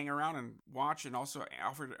known to hang around and watch, and also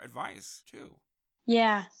offer advice too.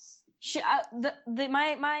 Yeah.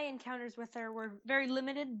 My encounters with her were very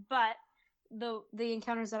limited, but the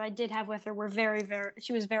encounters that I did have with her were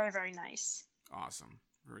she was very, very nice. Awesome.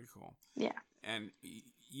 Very cool. Yeah. And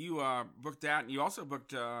you booked that, and you also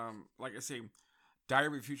booked, like I say, Diary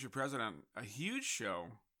of a Future President, a huge show.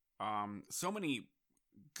 So many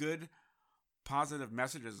good, positive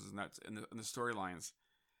messages in the storylines.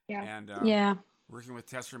 Yeah. And working with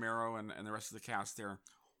Tess Romero and the rest of the cast there.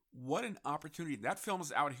 What an opportunity. That film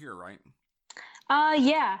is out here, right?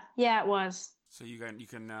 Yeah, it was. So you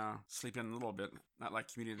can sleep in a little bit, not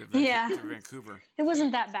like commuting to Vancouver. It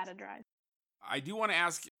wasn't that bad a drive. I do want to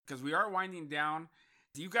ask, because we are winding down,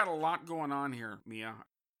 you've got a lot going on here, Mia.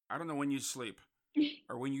 I don't know when you sleep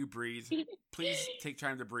or when you breathe. Please take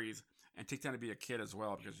time to breathe and take time to be a kid as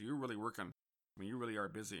well, because you're really working. I mean, you really are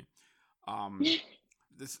busy.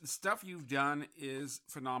 The stuff you've done is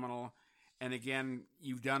phenomenal. And again,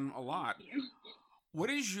 you've done a lot.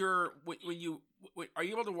 What is are you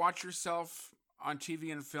able to watch yourself on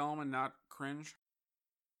TV and film and not cringe?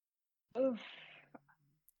 Oof.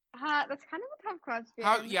 That's kind of a tough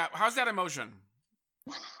question. How's that emotion?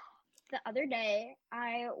 The other day,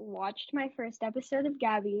 I watched my first episode of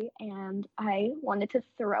Gabby, and I wanted to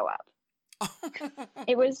throw up.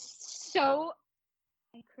 It was so...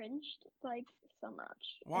 I cringed, like, so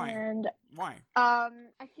much. Why? And Why? I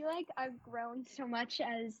feel like I've grown so much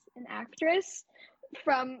as an actress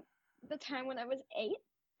from the time when I was 8.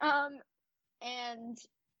 And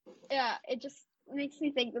yeah, it just makes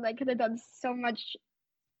me think that I could have done so much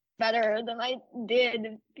better than I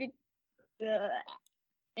did.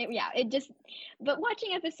 But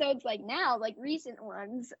watching episodes like now, like recent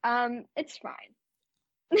ones, it's fine.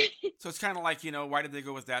 So it's kind of like, why did they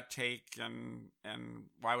go with that take and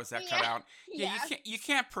why was that cut out? Yeah, you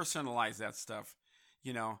can't personalize that stuff.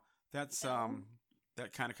 That's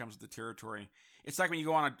that kind of comes with the territory. It's like when you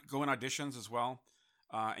go in auditions as well.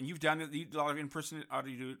 And you've done it. You do a lot of in-person. How do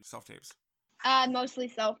you do self-tapes? Mostly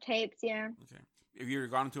self-tapes, yeah. Okay. Have you ever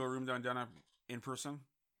gone into a room and done it in person?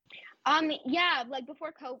 Yeah, like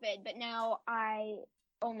before COVID, but now I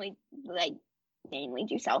only mainly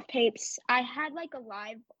do self-tapes. I had like a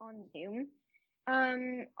live on Zoom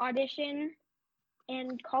audition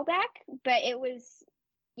and callback, but it was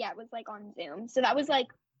like on Zoom. So that was like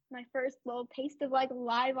my first little taste of like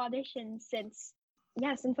live auditions since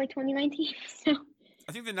like 2019. So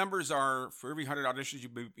I think the numbers are for every 100 auditions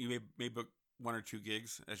you may book 1 or 2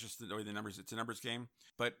 gigs. That's just the way the numbers. It's a numbers game.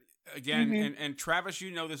 But again, and Travis,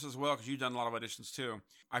 you know this as well because you've done a lot of auditions too.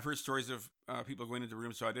 I've heard stories of people going into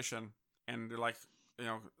rooms to audition and they're like,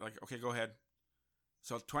 okay, go ahead.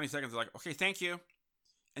 So 20 seconds, they're like, okay, thank you,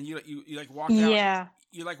 and you like walk out. Yeah.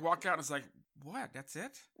 You like walk out and it's like, what? That's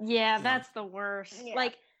it? Yeah, that's the worst. Yeah.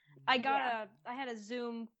 Like I had a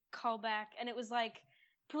Zoom callback and it was like,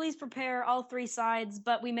 please prepare all 3 sides,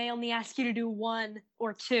 but we may only ask you to do 1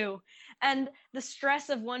 or 2. And the stress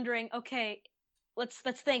of wondering, okay, let's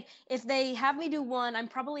think. If they have me do 1, I'm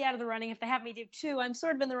probably out of the running. If they have me do 2, I'm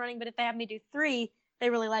sort of in the running. But if they have me do 3, they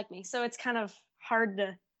really like me. So it's kind of hard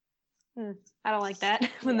to. I don't like that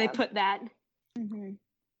when they put that. Mm-hmm.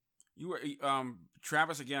 You were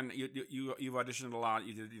Travis again. You've auditioned a lot.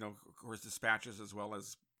 You did, of course, Dispatches as well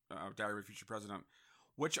as Diary of a Future President.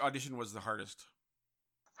 Which audition was the hardest?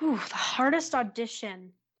 Ooh, the hardest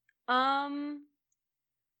audition. Well,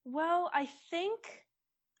 I think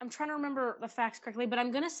I'm trying to remember the facts correctly, but I'm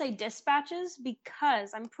gonna say Dispatches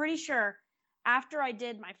because I'm pretty sure after I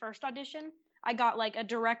did my first audition, I got like a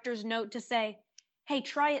director's note to say, "Hey,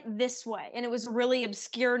 try it this way," and it was a really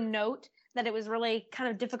obscure note that it was really kind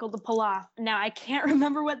of difficult to pull off. Now I can't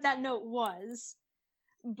remember what that note was,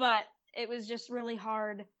 but it was just really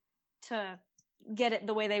hard to get it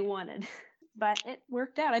the way they wanted. But it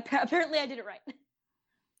worked out. Apparently I did it right.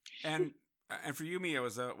 And for you, Mia,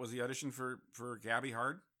 was the audition for Gabby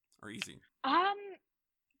hard or easy? I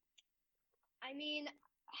mean,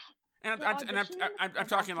 And I'm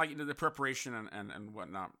talking like the preparation and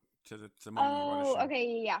whatnot to the moment of oh, audition.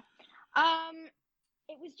 okay, yeah.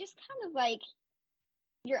 It was just kind of like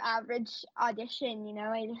your average audition,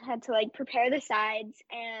 I had to like prepare the sides,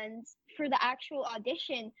 and for the actual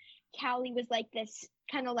audition, Callie was like this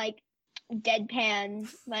kind of like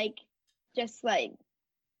deadpan, like just like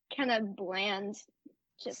kind of bland,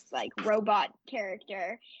 just like robot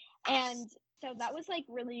character, and so that was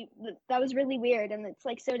really weird, and it's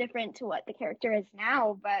like so different to what the character is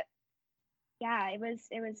now. But yeah, it was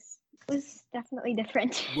definitely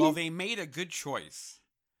different. Well, they made a good choice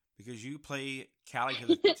because you play Callie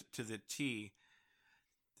to the T.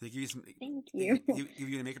 They give you some. Thank you. Give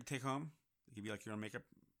you the makeup to take home. They give you like your own makeup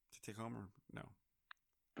to take home, or no?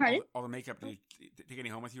 Pardon? All the makeup. Do you take any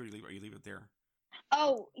home with you, or you leave it there?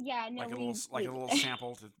 Oh yeah, no. Like a little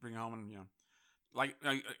sample to bring home, and like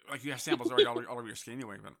you have samples already all over your skin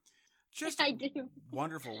anyway, but. Just I do.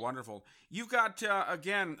 Wonderful. You've got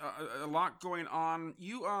again a lot going on.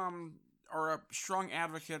 You are a strong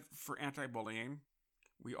advocate for anti-bullying.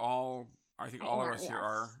 I think all of us here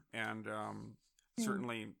are, and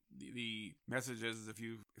certainly the message is if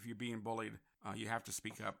you're being bullied, you have to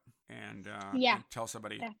speak up and tell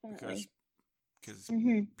somebody, definitely. because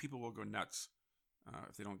people will go nuts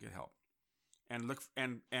if they don't get help. And look,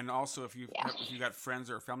 and also if you got friends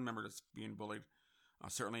or a family member that's being bullied.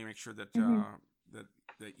 Certainly make sure that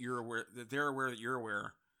that you're aware, that they're aware that you're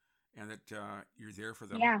aware, and that you're there for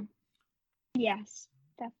them. Yeah. Yes,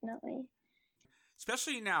 definitely.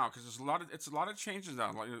 Especially now, because there's a lot of changes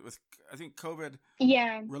now. Like with, I think COVID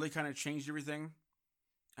really kind of changed everything,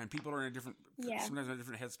 and people are in sometimes in a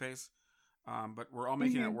different headspace. But we're all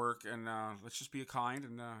making it work, and let's just be kind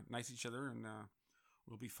and nice to each other, and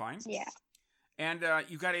we'll be fine. Yeah. And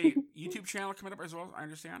you've got a YouTube channel coming up as well, I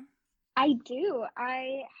understand. I do.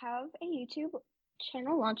 I have a YouTube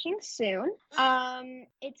channel launching soon.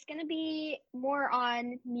 It's gonna be more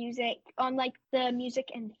on music, on like the music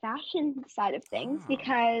and fashion side of things,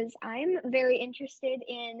 because I'm very interested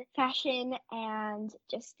in fashion and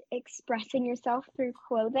just expressing yourself through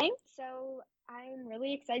clothing. So I'm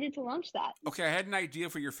really excited to launch that. Okay, I had an idea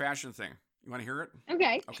for your fashion thing. You want to hear it?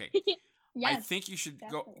 Okay. Okay. Yes, I think you should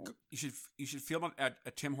definitely. You should film it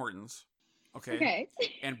at Tim Hortons. Okay. Okay.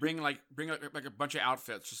 And bring like a bunch of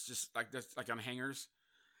outfits, just like this, like on hangers,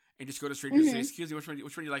 and just go to strangers and say, "Excuse me, which one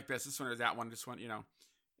do you like best? This one or that one? This one?"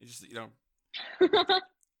 It just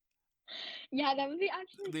Yeah, that would be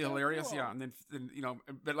actually so hilarious. cool. Yeah, and then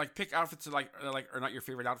but like pick outfits that are not your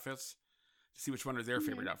favorite outfits, to see which one are their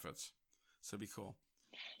favorite outfits. So it'd be cool.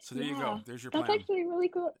 So there you go. There's your plan. That's actually a really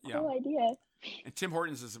cool idea. And Tim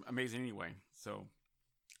Hortons is amazing anyway. So.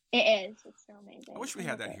 It is. It's so amazing. I wish we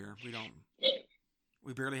had that here. We don't.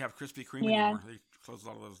 We barely have Krispy Kreme anymore. They closed a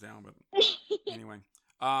lot of those down. But anyway,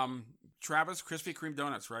 Travis, Krispy Kreme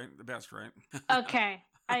donuts, right? The best, right? Okay.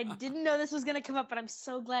 I didn't know this was going to come up, but I'm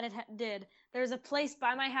so glad it did. There's a place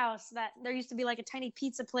by my house that there used to be like a tiny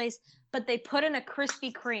pizza place, but they put in a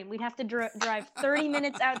Krispy Kreme. We'd have to drive 30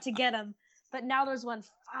 minutes out to get them. But now there's one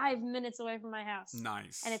 5 minutes away from my house.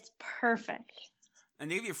 Nice. And it's perfect. And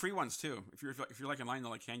they give you free ones too. If you're like in line, they'll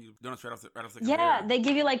like hand you donuts right off the Yeah, conveyor. they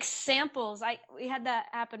give you like samples. We had that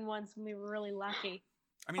happen once when we were really lucky.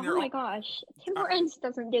 I mean, oh my gosh, Tim Hortons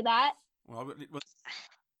doesn't do that. Well,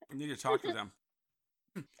 we need to talk to them.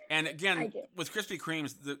 And again, with Krispy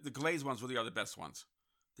Kremes, the glazed ones really are the best ones.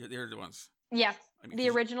 They're the ones. Yeah, the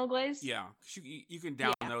original glaze. Yeah, you can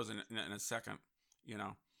down those in a second.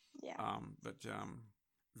 Yeah. But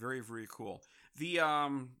very, very cool. The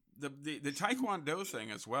Taekwondo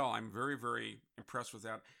thing as well, I'm very, very impressed with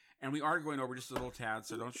that. And we are going over just a little tad,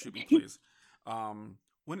 so don't shoot me, please. How long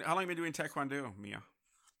have you been doing Taekwondo, Mia?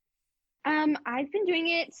 I've been doing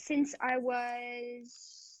it since I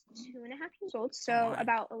was 2.5 years old, so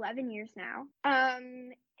about 11 years now.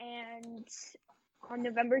 And On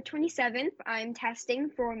November 27th, I'm testing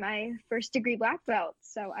for my first degree black belt.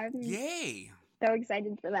 So I'm Yay! so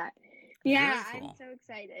excited for that. Yeah, Very cool. I'm so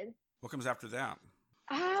excited. What comes after that?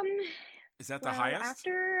 Um, Is that the well, highest?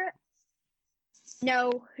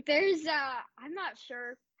 No, there's I'm not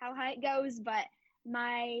sure how high it goes, but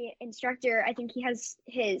my instructor, I think he has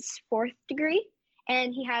his fourth degree,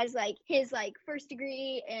 and he has like his like first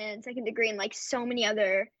degree and second degree and like so many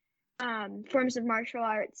other forms of martial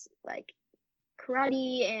arts like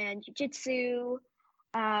karate and jiu-jitsu.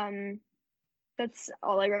 That's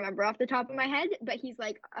all I remember off the top of my head, but he's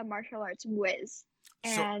like a martial arts whiz.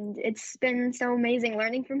 And it's been so amazing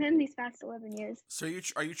learning from him these past 11 years. So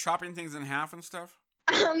are you chopping things in half and stuff?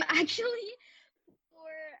 Actually,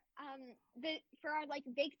 for our like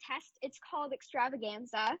big test, it's called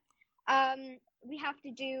Extravaganza. We have to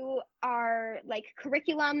do our like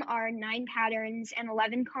curriculum, our 9 patterns and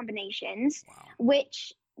 11 combinations, Wow.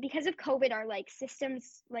 which because of COVID, our like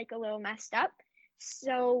systems like a little messed up.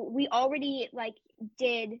 So we already like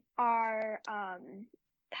did our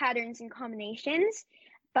patterns and combinations,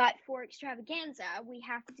 but for Extravaganza, we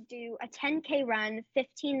have to do a 10K run,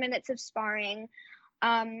 15 minutes of sparring,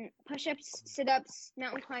 push-ups, sit-ups,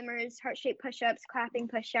 mountain climbers, heart-shaped push-ups, clapping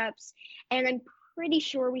push-ups, and I'm pretty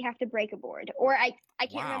sure we have to break a board. Or I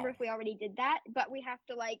can't remember if we already did that, but we have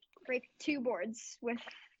to like break 2 boards with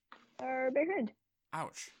our bare head.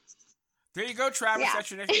 Ouch. There you go, Travis. Yeah.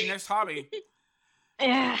 That's your next hobby.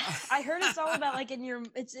 Yeah, I heard it's all about like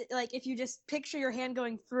it's like if you just picture your hand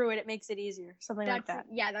going through it, it makes it easier, something like that.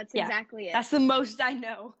 Yeah, that's exactly it. That's the most I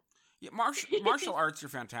know. Yeah, martial arts are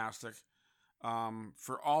fantastic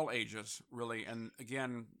for all ages, really, and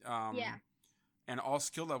again, and all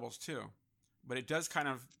skill levels too. But it does kind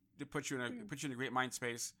of put you in a great mind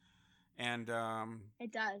space, and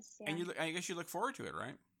it does. Yeah. And I guess you look forward to it,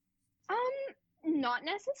 right? Not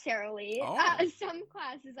necessarily. Oh. Some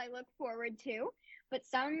classes I look forward to, but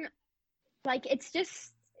some, like, it's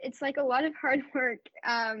like a lot of hard work.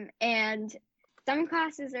 And some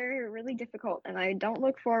classes are really difficult, and I don't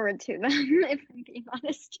look forward to them, if I'm being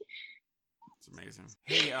honest. It's amazing.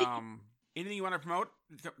 Hey, anything you want to promote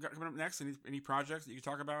coming up next? Any projects that you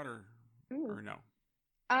can talk about, or no?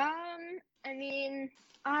 I mean,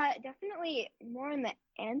 definitely more on the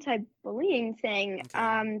anti-bullying thing.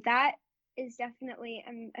 Okay. That is definitely,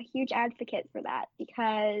 I'm a huge advocate for that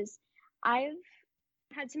because I've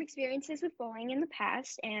had some experiences with bullying in the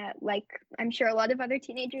past, and like I'm sure a lot of other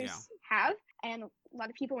teenagers have, and a lot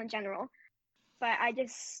of people in general. But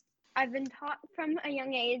I've been taught from a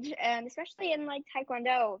young age, and especially in like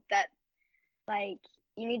Taekwondo, that like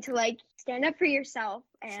you need to like stand up for yourself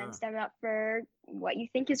and stand up for what you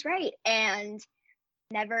think is right, and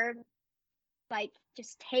never like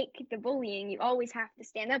just take the bullying. You always have to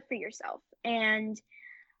stand up for yourself. And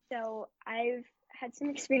so I've had some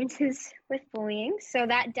experiences with bullying, so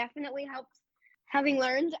that definitely helped, having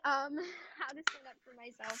learned how to stand up for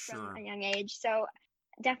myself from a young age. So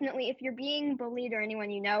definitely, if you're being bullied or anyone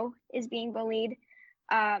you know is being bullied,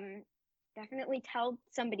 definitely tell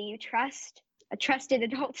somebody you trust, a trusted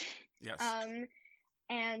adult. Yes.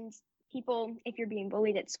 And people, if you're being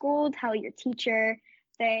bullied at school, tell your teacher.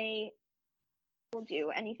 They will do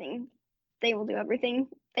anything. They will do everything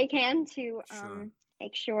they can to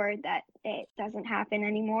make sure that it doesn't happen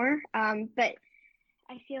anymore. But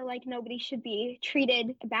I feel like nobody should be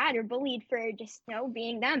treated bad or bullied for just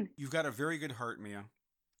being them. You've got a very good heart, Mia.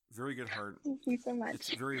 Very good heart. Thank you so much.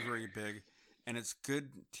 It's very, very big, and it's good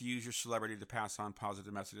to use your celebrity to pass on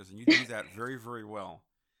positive messages, and you do that very, very well.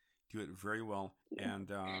 Do it very well,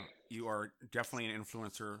 and you are definitely an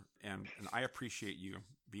influencer, and I appreciate you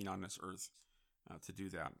being on this earth to do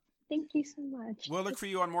that. Thank you so much. We'll look for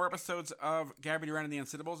you on more episodes of Gabby Duran and the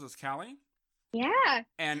Unsittables as Callie. Yeah.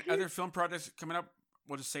 And other film projects coming up.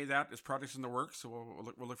 We'll just say that as projects in the works, so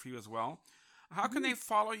we'll look for you as well. How can they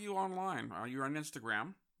follow you online? Are you on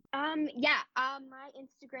Instagram? My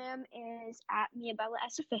Instagram is at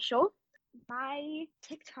MiaBellaSOfficial. My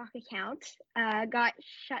TikTok account got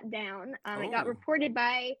shut down. It got reported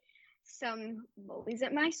by some bullies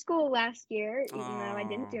at my school last year, even though I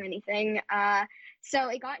didn't do anything. So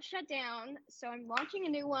it got shut down. So I'm launching a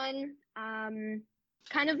new one,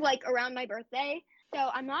 kind of like around my birthday. So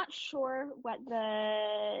I'm not sure what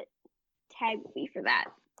the tag will be for that.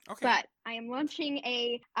 Okay. But I am launching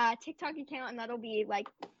a TikTok account, and that'll be like,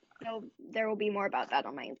 there will be more about that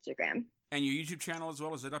on my Instagram. And your YouTube channel as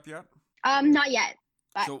well, is it up yet? Not yet.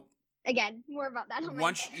 But so, again, more about that on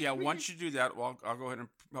my Instagram. Once you do that, well, I'll go ahead and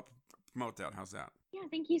promote that. How's that? Yeah,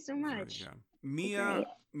 thank you so much. Mia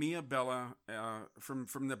Bella, from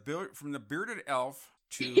the bearded elf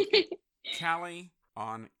to Callie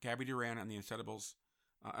on Gabby Duran and the Unsettables.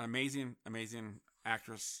 An amazing, amazing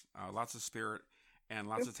actress, lots of spirit, and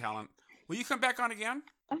lots of talent. Will you come back on again?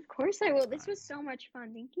 Of course I will. This was so much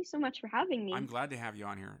fun. Thank you so much for having me. I'm glad to have you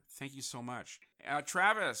on here. Thank you so much.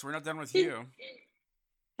 Travis, we're not done with you.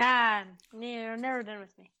 No, never done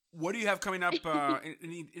with me. What do you have coming up?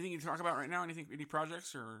 Anything to talk about right now? Any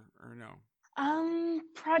projects or no?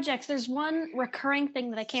 Projects. There's one recurring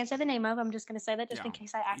thing that I can't say the name of. I'm just going to say that just in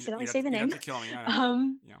case I accidentally say the name. You have to kill me.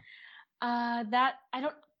 Yeah. That I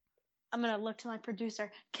don't. I'm going to look to my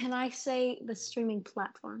producer. Can I say the streaming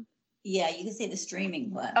platform? Yeah, you can say the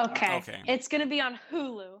streaming platform. Okay. It's going to be on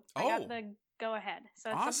Hulu. I got the go ahead. So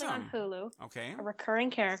it's awesome. something on Hulu. Okay. A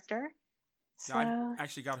recurring character. So I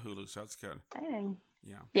actually got Hulu, so that's good. Exciting.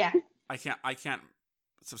 Yeah. Yeah. I can't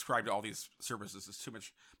subscribe to all these services. It's too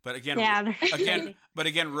much. But again,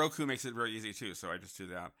 Roku makes it very easy too. So I just do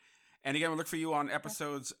that. And again, we look for you on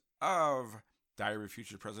episodes of Diary of a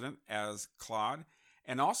Future President as Claude.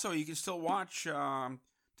 And also, you can still watch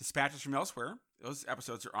Dispatches from Elsewhere. Those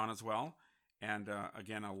episodes are on as well. And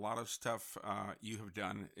again, a lot of stuff you have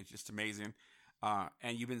done. It's just amazing.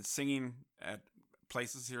 And you've been singing at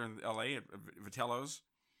places here in LA at Vitello's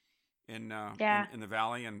in the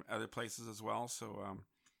Valley and other places as well. So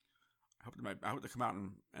I hope to come out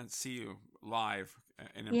and see you live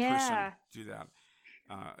and in person. Do that.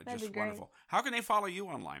 Just wonderful. How can they follow you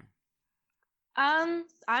online?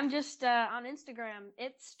 I'm just on Instagram.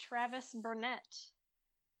 It's Travis Burnett.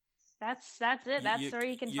 That's it. That's where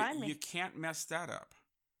you can find me. You can't mess that up.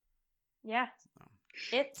 Yeah. No.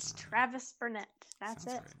 It's Travis Burnett. That's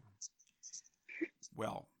it. Right.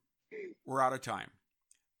 Well, we're out of time.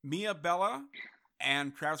 Mia Bella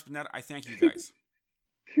and Travis Burnett, I thank you guys.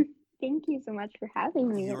 Thank you so much for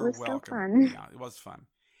having me. You're it was welcome. so fun. Yeah, it was fun.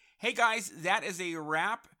 Hey guys, that is a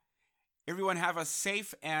wrap. Everyone have a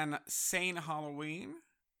safe and sane Halloween,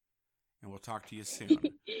 and we'll talk to you soon.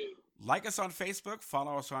 Like us on Facebook,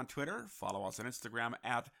 follow us on Twitter, follow us on Instagram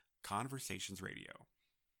at Conversations Radio.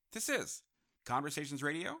 This is Conversations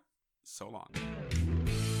Radio. So long.